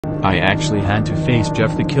I actually had to face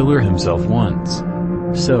Jeff the Killer himself once.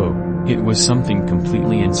 So, it was something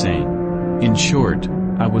completely insane. In short,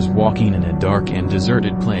 I was walking in a dark and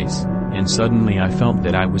deserted place, and suddenly I felt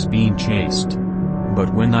that I was being chased.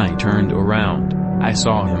 But when I turned around, I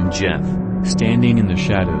saw him, Jeff, standing in the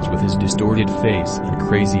shadows with his distorted face and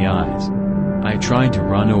crazy eyes. I tried to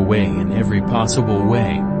run away in every possible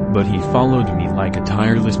way, but he followed me like a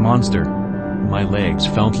tireless monster. My legs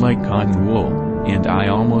felt like cotton wool, and I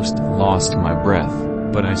almost lost my breath,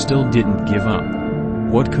 but I still didn't give up.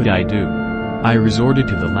 What could I do? I resorted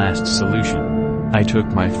to the last solution. I took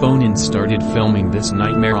my phone and started filming this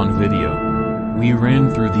nightmare on video. We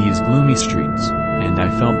ran through these gloomy streets, and I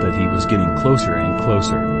felt that he was getting closer and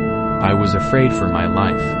closer. I was afraid for my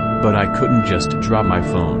life, but I couldn't just drop my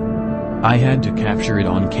phone. I had to capture it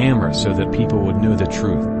on camera so that people would know the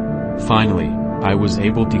truth. Finally, I was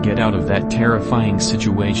able to get out of that terrifying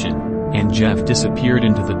situation, and Jeff disappeared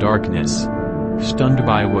into the darkness. Stunned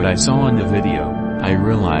by what I saw in the video, I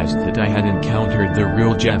realized that I had encountered the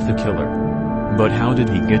real Jeff the Killer. But how did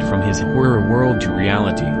he get from his horror world to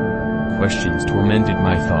reality? Questions tormented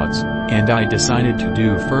my thoughts, and I decided to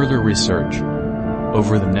do further research.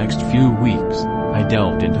 Over the next few weeks, I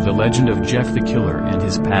delved into the legend of Jeff the Killer and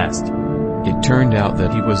his past. It turned out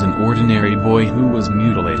that he was an ordinary boy who was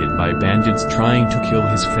mutilated by bandits trying to kill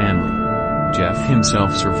his family. Jeff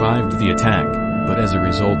himself survived the attack, but as a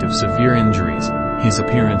result of severe injuries, his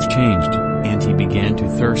appearance changed, and he began to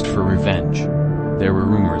thirst for revenge. There were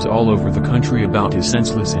rumors all over the country about his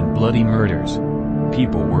senseless and bloody murders.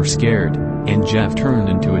 People were scared, and Jeff turned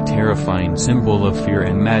into a terrifying symbol of fear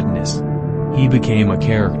and madness. He became a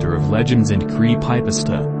character of legends and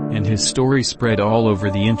creepypasta, and his story spread all over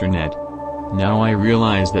the internet. Now I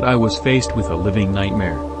realized that I was faced with a living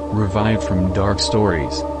nightmare, revived from dark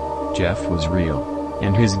stories. Jeff was real,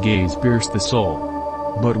 and his gaze pierced the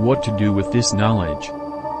soul. But what to do with this knowledge?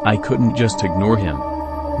 I couldn't just ignore him.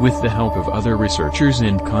 With the help of other researchers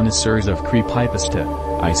and connoisseurs of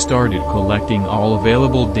creepypasta, I started collecting all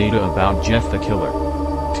available data about Jeff the Killer.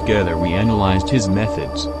 Together we analyzed his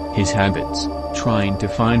methods, his habits, trying to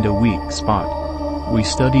find a weak spot. We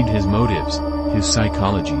studied his motives, his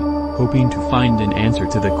psychology, hoping to find an answer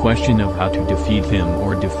to the question of how to defeat him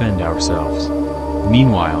or defend ourselves.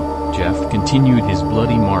 Meanwhile, Jeff continued his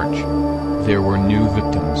bloody march. There were new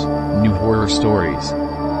victims, new horror stories.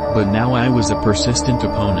 But now I was a persistent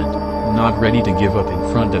opponent, not ready to give up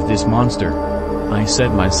in front of this monster. I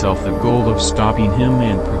set myself the goal of stopping him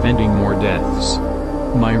and preventing more deaths.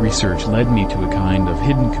 My research led me to a kind of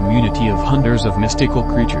hidden community of hunters of mystical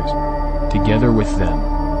creatures. Together with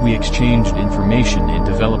them, we exchanged information and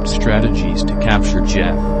developed strategies to capture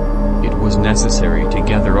Jeff. It was necessary to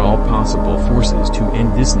gather all possible forces to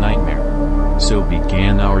end this nightmare. So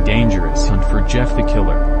began our dangerous hunt for Jeff the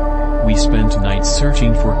Killer. We spent nights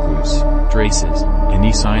searching for clues, traces,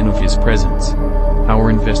 any sign of his presence. Our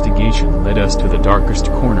investigation led us to the darkest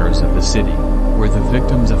corners of the city, where the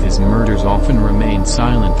victims of his murders often remained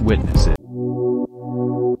silent witnesses.